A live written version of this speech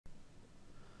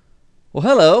Well,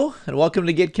 hello, and welcome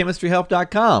to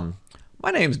GetChemistryHelp.com.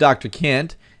 My name's Dr.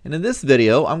 Kent, and in this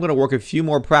video, I'm going to work a few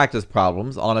more practice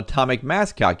problems on atomic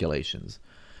mass calculations.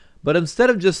 But instead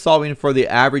of just solving for the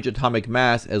average atomic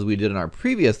mass as we did in our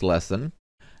previous lesson,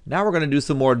 now we're going to do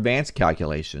some more advanced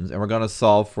calculations, and we're going to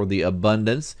solve for the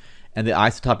abundance and the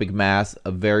isotopic mass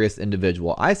of various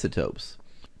individual isotopes.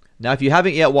 Now, if you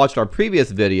haven't yet watched our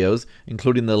previous videos,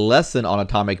 including the lesson on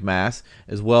atomic mass,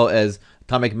 as well as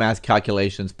Atomic Mass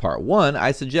Calculations Part 1,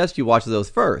 I suggest you watch those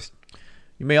first.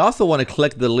 You may also want to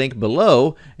click the link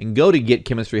below and go to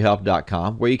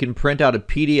GetChemistryHelp.com, where you can print out a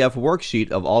PDF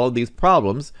worksheet of all of these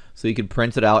problems so you can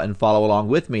print it out and follow along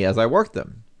with me as I work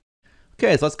them.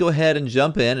 Okay, so let's go ahead and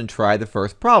jump in and try the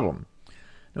first problem.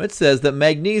 Now it says that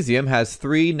magnesium has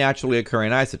three naturally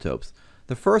occurring isotopes.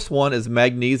 The first one is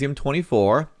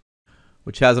magnesium-24,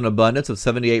 which has an abundance of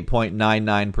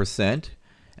 78.99%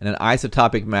 and an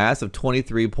isotopic mass of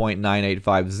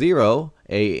 23.9850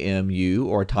 AMU,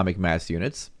 or atomic mass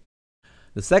units.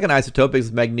 The second isotope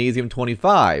is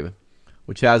magnesium-25,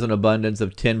 which has an abundance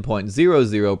of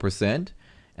 10.00%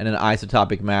 and an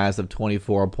isotopic mass of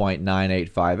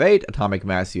 24.9858 atomic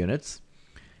mass units.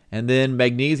 And then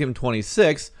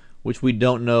magnesium-26, which we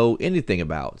don't know anything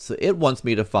about. So it wants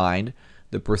me to find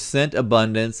the percent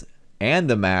abundance and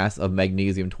the mass of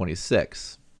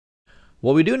magnesium-26.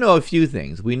 Well, we do know a few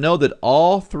things. We know that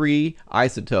all three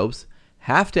isotopes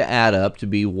have to add up to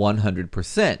be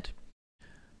 100%.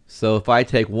 So if I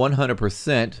take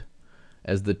 100%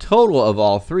 as the total of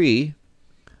all three,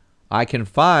 I can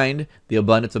find the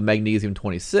abundance of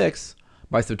magnesium-26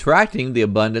 by subtracting the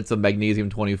abundance of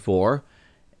magnesium-24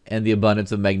 and the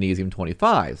abundance of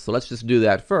magnesium-25. So let's just do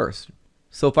that first.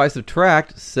 So if I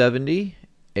subtract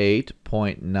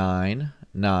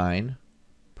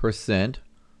 78.99%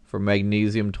 for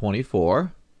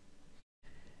magnesium-24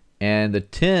 and the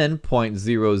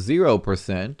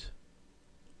 10.00%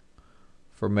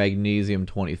 for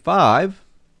magnesium-25,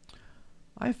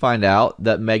 I find out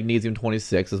that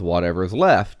magnesium-26 is whatever is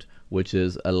left, which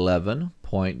is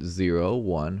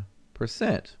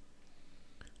 11.01%.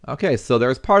 Okay, so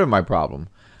there's part of my problem.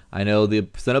 I know the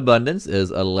percent abundance is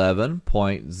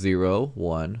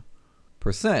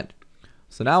 11.01%.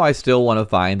 So now I still want to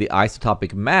find the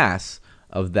isotopic mass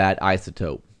of that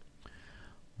isotope.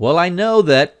 Well, I know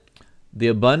that the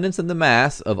abundance and the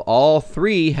mass of all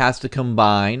three has to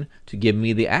combine to give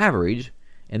me the average,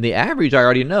 and the average I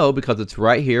already know because it's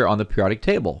right here on the periodic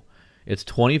table. It's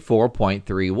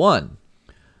 24.31.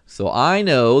 So I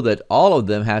know that all of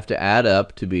them have to add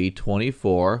up to be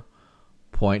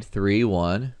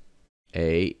 24.31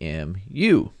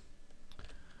 AMU.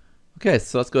 Okay,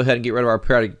 so let's go ahead and get rid of our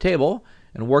periodic table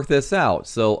and work this out.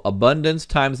 So abundance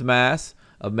times mass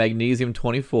of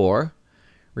magnesium-24.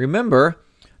 Remember,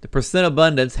 the percent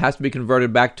abundance has to be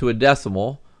converted back to a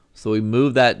decimal, so we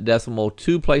move that decimal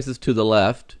 2 places to the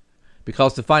left,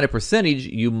 because to find a percentage,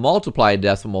 you multiply a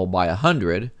decimal by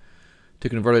 100. To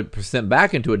convert a percent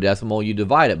back into a decimal, you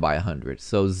divide it by 100.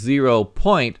 So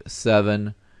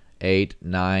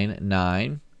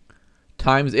 0.7899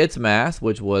 times its mass,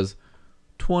 which was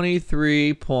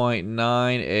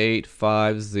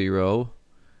 23.9850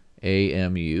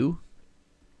 AMU,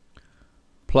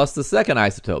 plus the second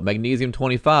isotope,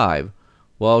 magnesium-25.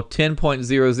 Well,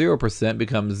 10.00%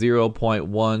 becomes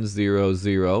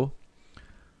 0.100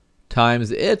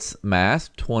 times its mass,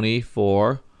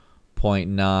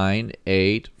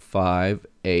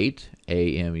 24.9858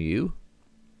 AMU,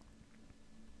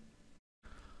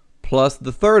 plus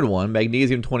the third one,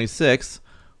 magnesium-26.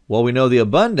 Well, we know the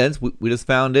abundance, we just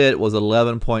found it was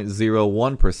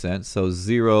 11.01%, so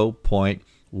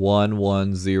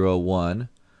 0.1101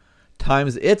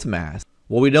 times its mass.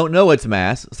 Well, we don't know its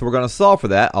mass, so we're going to solve for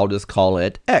that. I'll just call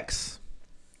it x.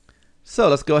 So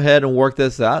let's go ahead and work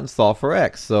this out and solve for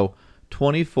x. So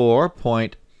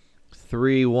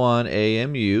 24.31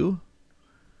 AMU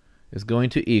is going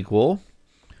to equal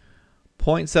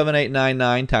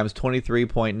 0.7899 times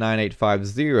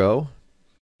 23.9850.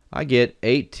 I get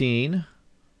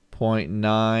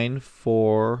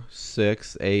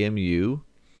 18.946 AMU.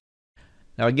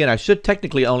 Now again, I should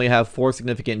technically only have 4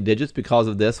 significant digits because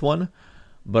of this one,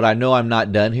 but I know I'm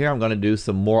not done here. I'm going to do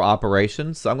some more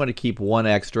operations, so I'm going to keep one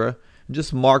extra and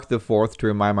just mark the fourth to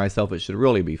remind myself it should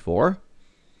really be 4.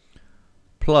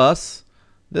 Plus,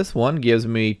 this one gives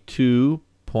me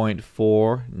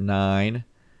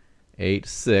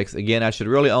 2.4986. Again, I should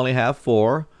really only have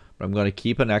 4, but I'm going to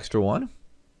keep an extra one.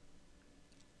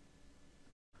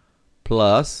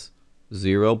 Plus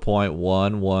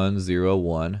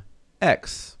 0.1101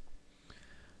 x.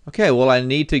 Okay, well I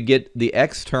need to get the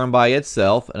x term by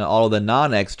itself and all of the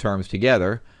non-x terms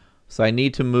together. So I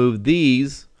need to move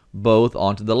these both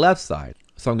onto the left side.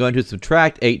 So I'm going to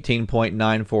subtract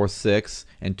 18.946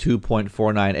 and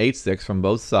 2.4986 from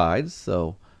both sides.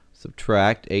 So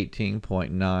subtract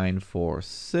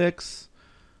 18.946,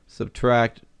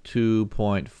 subtract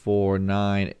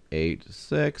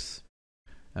 2.4986.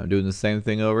 I'm doing the same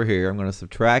thing over here. I'm going to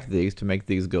subtract these to make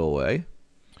these go away.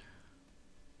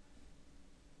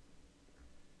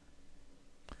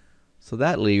 So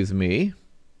that leaves me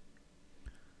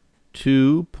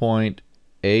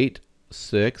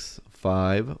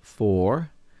 2.8654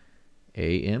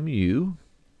 AMU.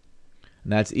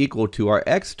 And that's equal to our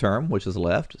x term, which is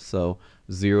left, so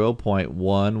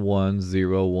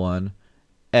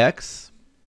 0.1101x.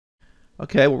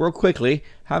 Okay, well, real quickly,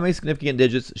 how many significant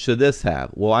digits should this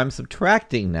have? Well, I'm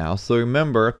subtracting now, so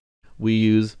remember, we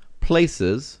use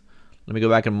places. Let me go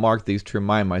back and mark these to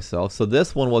remind myself. So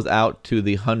this one was out to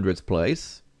the hundredths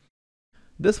place.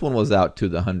 This one was out to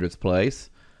the hundredths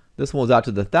place. This one was out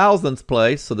to the thousandths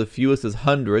place, so the fewest is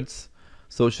hundredths.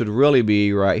 So it should really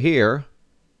be right here.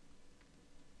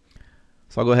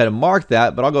 So I'll go ahead and mark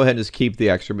that, but I'll go ahead and just keep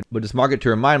the extra, but just mark it to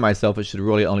remind myself it should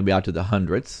really only be out to the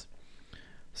hundredths.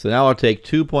 So now I'll take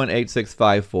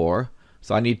 2.8654.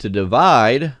 So I need to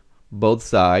divide both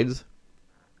sides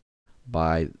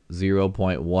by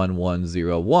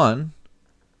 0.1101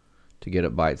 to get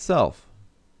it by itself.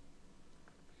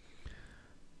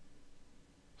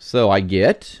 So I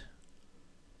get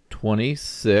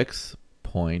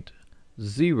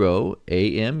 26.0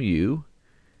 AMU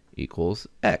equals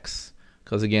x.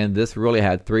 Because again, this really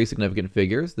had 3 significant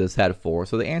figures. This had 4,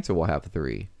 so the answer will have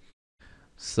 3.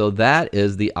 So that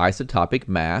is the isotopic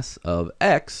mass of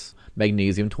X,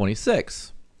 magnesium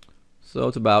 26. So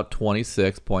it's about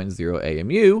 26.0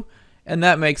 AMU. And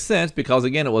that makes sense because,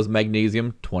 again, it was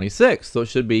magnesium 26. So it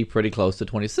should be pretty close to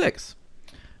 26.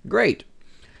 Great.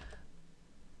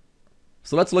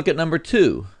 So let's look at number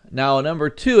 2. Now, in number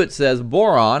 2, it says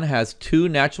boron has 2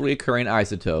 naturally occurring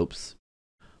isotopes.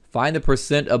 Find the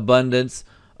percent abundance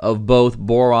of both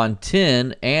boron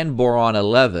 10 and boron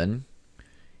 11,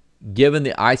 given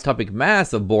the isotopic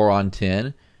mass of boron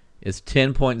 10 is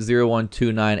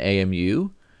 10.0129 AMU,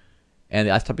 and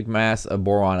the isotopic mass of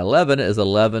boron 11 is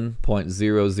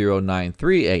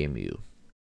 11.0093 AMU.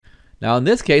 Now, in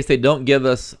this case, they don't give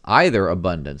us either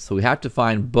abundance, so we have to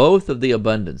find both of the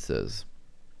abundances.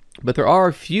 But there are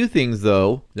a few things,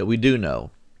 though, that we do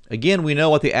know. Again, we know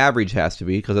what the average has to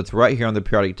be because it's right here on the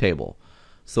periodic table.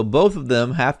 So both of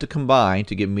them have to combine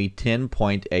to give me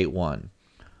 10.81.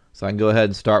 So I can go ahead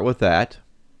and start with that.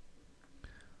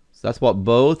 So that's what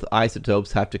both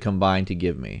isotopes have to combine to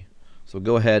give me. So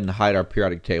go ahead and hide our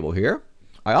periodic table here.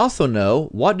 I also know,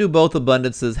 what do both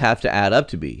abundances have to add up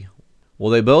to be?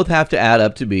 Well, they both have to add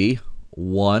up to be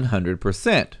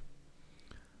 100%.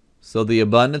 So the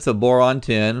abundance of boron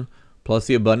 10 plus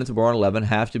the abundance of boron 11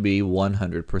 have to be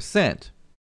 100%.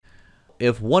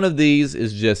 If one of these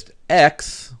is just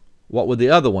X, what would the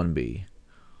other one be?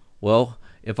 Well,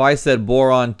 if I said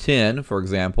boron 10, for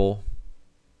example,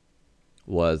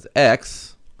 was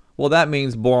X, well, that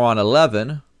means boron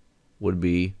 11 would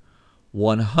be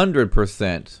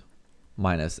 100%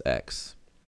 minus X.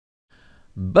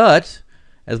 But,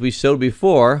 as we showed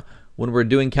before, when we're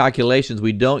doing calculations,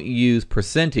 we don't use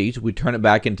percentage. We turn it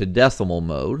back into decimal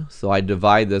mode. So I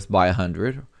divide this by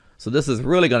 100. So this is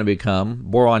really going to become,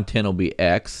 boron 10 will be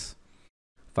X.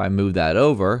 If I move that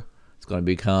over, it's going to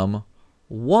become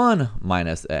 1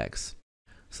 minus X.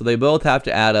 So they both have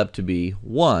to add up to be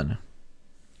 1.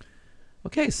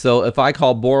 Okay, so if I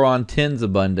call boron 10's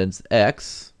abundance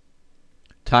X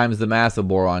times the mass of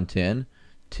boron 10,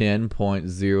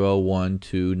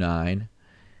 10.0129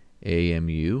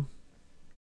 AMU,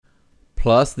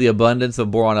 plus the abundance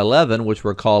of boron 11, which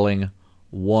we're calling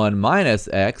 1 minus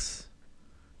X,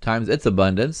 times its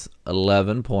abundance,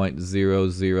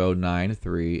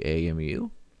 11.0093 AMU.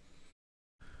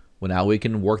 Well, now we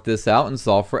can work this out and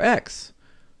solve for X.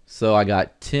 So I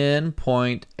got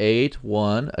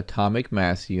 10.81 atomic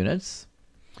mass units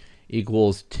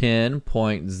equals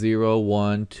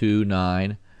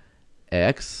 10.0129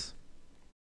 X.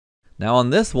 Now on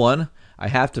this one, I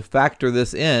have to factor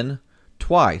this in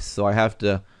twice. So I have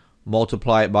to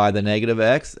multiply it by the negative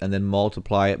X and then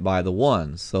multiply it by the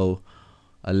 1. So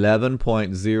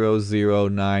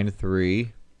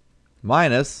 11.0093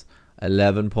 minus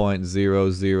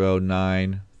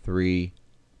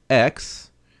 11.0093x,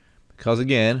 because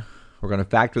again, we're going to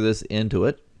factor this into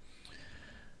it.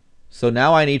 So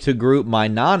now I need to group my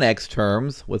non-x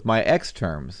terms with my x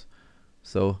terms.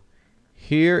 So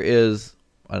here is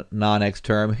a non-x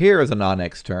term, here is a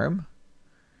non-x term,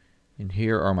 and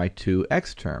here are my two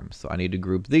x terms. So I need to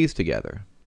group these together.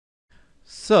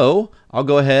 So I'll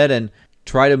go ahead and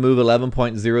try to move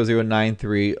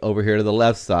 11.0093 over here to the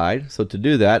left side. So to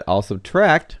do that, I'll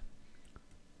subtract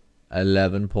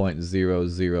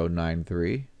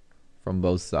 11.0093 from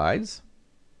both sides.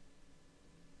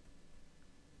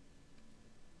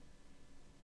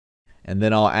 And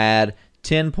then I'll add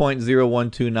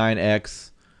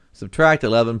 10.0129x, subtract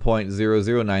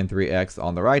 11.0093x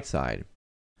on the right side.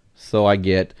 So I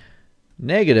get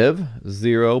negative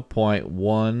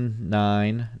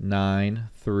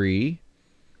 0.1993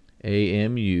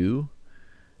 AMU.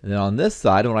 And then on this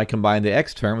side, when I combine the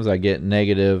x terms, I get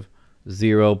negative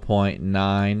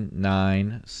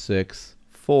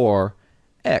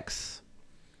 0.9964x.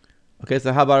 Okay,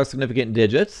 so how about our significant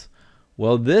digits?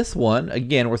 Well, this one,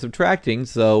 again, we're subtracting,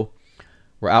 so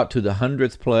we're out to the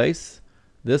hundredths place.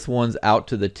 This one's out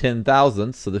to the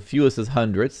 10,000ths, so the fewest is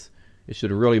hundredths. It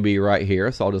should really be right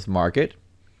here, so I'll just mark it.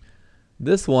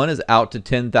 This one is out to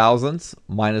 10,000ths,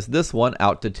 minus this one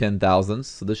out to 10,000ths,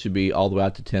 so this should be all the way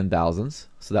out to 10,000ths,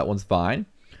 so that one's fine.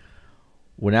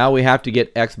 Well, now we have to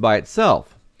get x by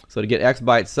itself. So to get x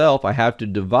by itself, I have to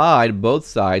divide both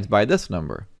sides by this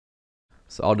number.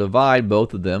 So I'll divide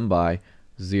both of them by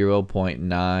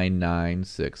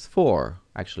 0.9964,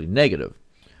 actually negative.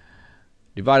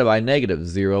 Divided by negative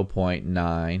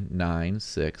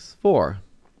 0.9964.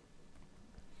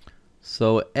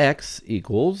 So x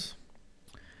equals,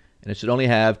 and it should only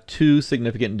have two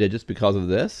significant digits because of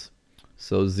this.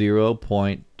 So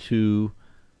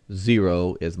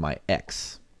 0.20 is my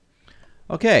x.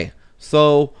 Okay,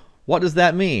 so what does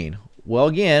that mean? Well,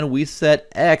 again, we set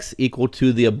x equal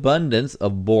to the abundance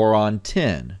of boron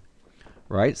 10.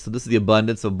 Right? So this is the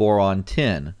abundance of boron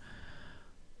 10.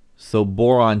 So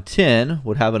boron 10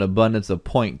 would have an abundance of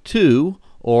 0.2,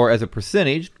 or as a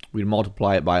percentage, we'd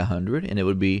multiply it by 100, and it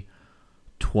would be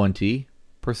 20%.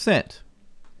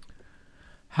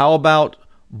 How about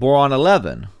boron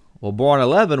 11? Well, boron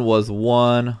 11 was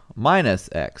 1 minus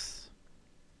x.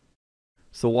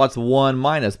 So what's 1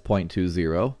 minus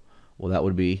 0.20? Well, that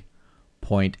would be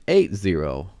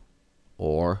 0.80,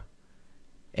 or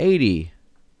 80%.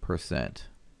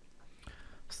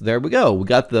 So there we go. We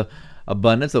got the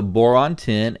abundance of boron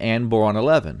 10 and boron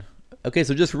 11. Okay,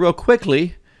 so just real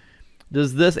quickly,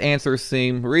 does this answer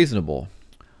seem reasonable?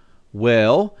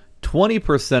 Well,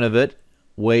 20% of it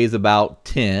weighs about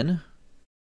 10.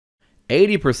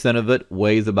 80% of it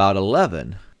weighs about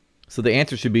 11. So the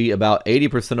answer should be about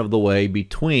 80% of the way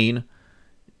between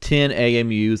 10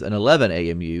 AMUs and 11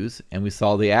 AMUs, and we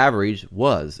saw the average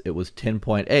was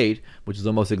 10.8, which is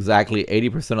almost exactly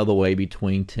 80% of the way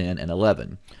between 10 and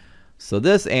 11. So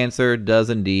this answer does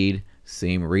indeed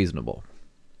seem reasonable.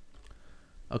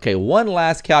 Okay, one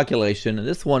last calculation, and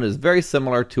this one is very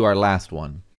similar to our last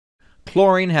one.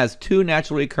 Chlorine has two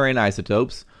naturally occurring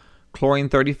isotopes, chlorine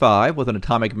 35 with an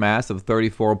atomic mass of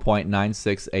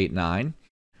 34.9689,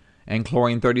 and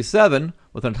chlorine 37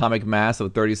 with an atomic mass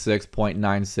of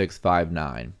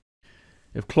 36.9659.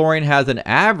 If chlorine has an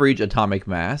average atomic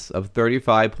mass of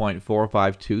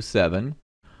 35.4527,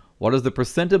 what is the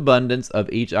percent abundance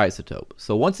of each isotope?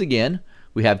 So once again,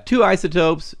 we have two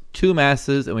isotopes, two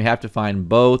masses, and we have to find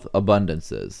both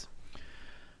abundances.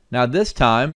 Now this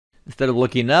time, instead of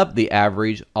looking up the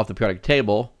average off the periodic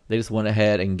table, they just went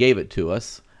ahead and gave it to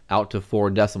us out to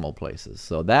 4 decimal places.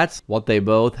 So that's what they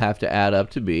both have to add up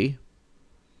to be.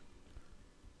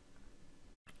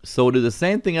 So we'll do the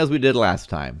same thing as we did last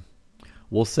time.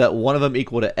 We'll set one of them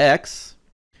equal to x,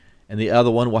 and the other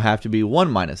one will have to be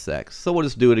 1 minus x. So we'll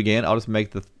just do it again. I'll just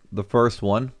make the first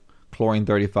one, chlorine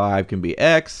 35 can be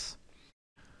x,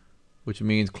 which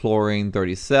means chlorine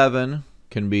 37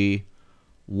 can be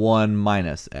 1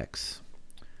 minus x.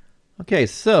 Okay,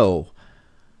 so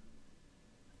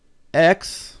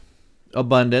x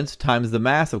abundance times the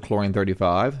mass of chlorine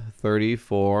 35,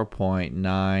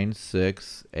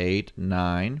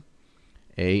 34.9689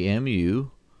 AMU,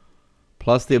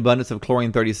 plus the abundance of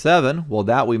chlorine 37, well,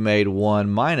 that we made 1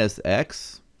 minus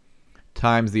x,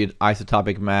 times the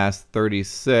isotopic mass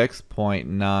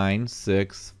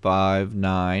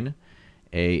 36.9659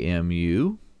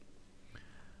 AMU.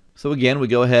 So again, we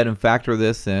go ahead and factor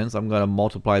this in. So I'm going to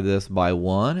multiply this by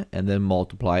 1 and then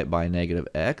multiply it by negative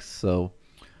x. So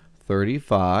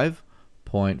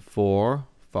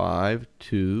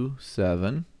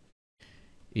 35.4527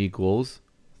 equals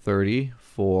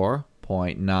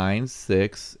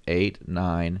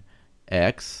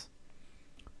 34.9689x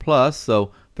plus,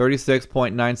 so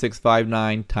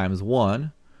 36.9659 times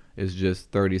 1 is just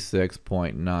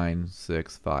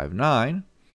 36.9659.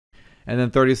 And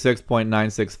then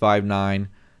 36.9659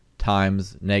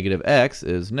 times negative x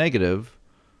is negative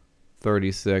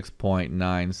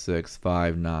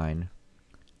 36.9659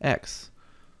 x.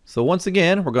 So once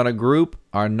again, we're going to group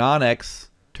our non-x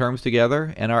terms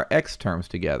together and our x terms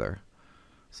together.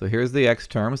 So here's the x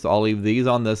terms. So I'll leave these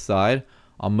on this side.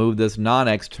 I'll move this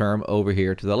non-x term over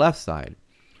here to the left side.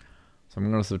 So I'm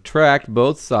going to subtract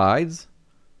both sides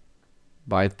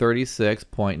by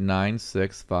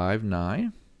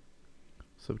 36.9659.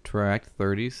 Subtract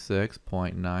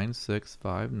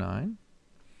 36.9659.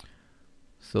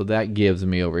 So that gives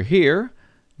me over here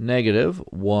negative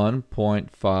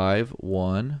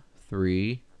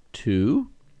 1.5132.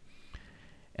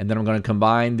 And then I'm going to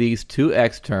combine these two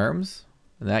x terms,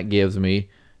 and that gives me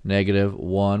negative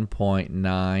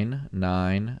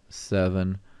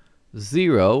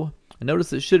 1.9970. And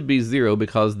notice it should be 0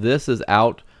 because this is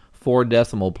out 4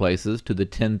 decimal places to the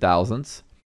 10,000ths.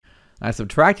 I'm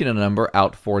subtracting a number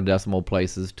out 4 decimal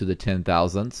places to the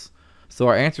 10,000ths. So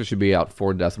our answer should be out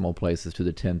 4 decimal places to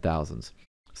the 10,000ths.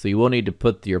 So you will need to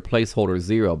put your placeholder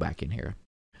 0 back in here.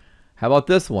 How about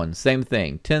this one? Same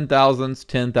thing. 10,000ths,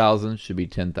 10,000ths should be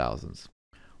 10,000ths.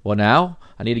 Well, now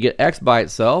I need to get x by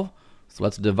itself. So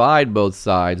let's divide both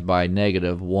sides by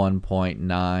negative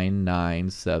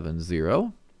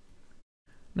 1.9970.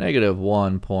 Negative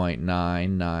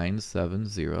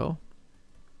 1.9970.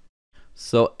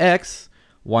 So x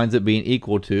winds up being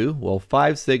equal to, well,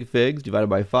 5 sig figs divided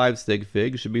by 5 sig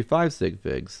figs should be 5 sig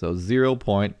figs. So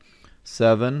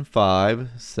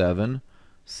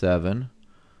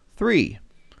 0.75773.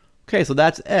 Okay, so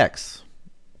that's x.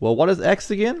 Well, what is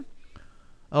x again?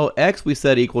 Oh, x we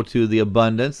said equal to the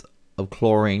abundance of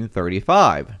chlorine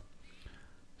 35.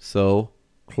 So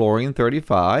chlorine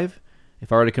 35,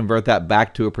 if I were to convert that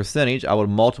back to a percentage, I would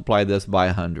multiply this by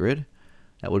 100.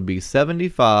 That would be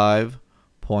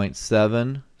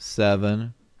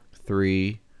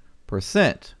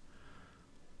 75.773%.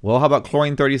 Well, how about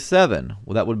chlorine 37?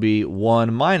 Well, that would be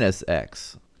 1 minus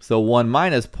x. So 1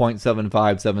 minus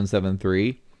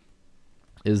 0.75773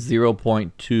 is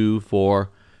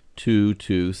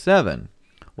 0.24227.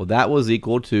 Well, that was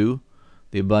equal to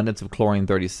the abundance of chlorine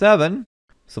 37.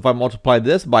 So if I multiply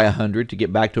this by 100 to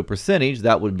get back to a percentage,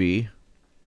 that would be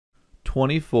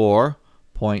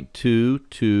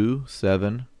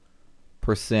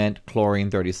 24.227% chlorine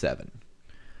 37.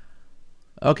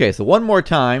 Okay, so one more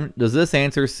time, does this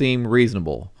answer seem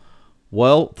reasonable?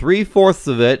 Well, 3/4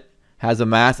 of it has a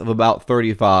mass of about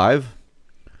 35.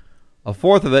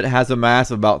 1/4 of it has a mass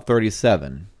of about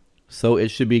 37. So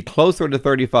it should be closer to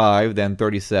 35 than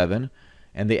 37,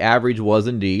 and the average was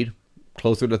indeed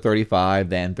closer to 35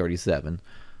 than 37.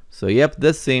 So yep,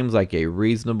 this seems like a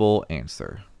reasonable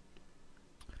answer.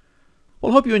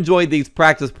 Well, I hope you enjoyed these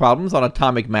practice problems on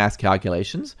atomic mass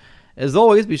calculations. As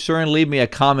always, be sure and leave me a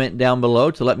comment down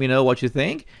below to let me know what you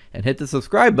think, and hit the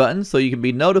subscribe button so you can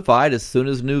be notified as soon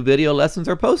as new video lessons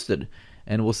are posted.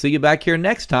 And we'll see you back here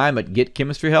next time at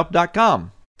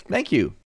GetChemistryHelp.com. Thank you.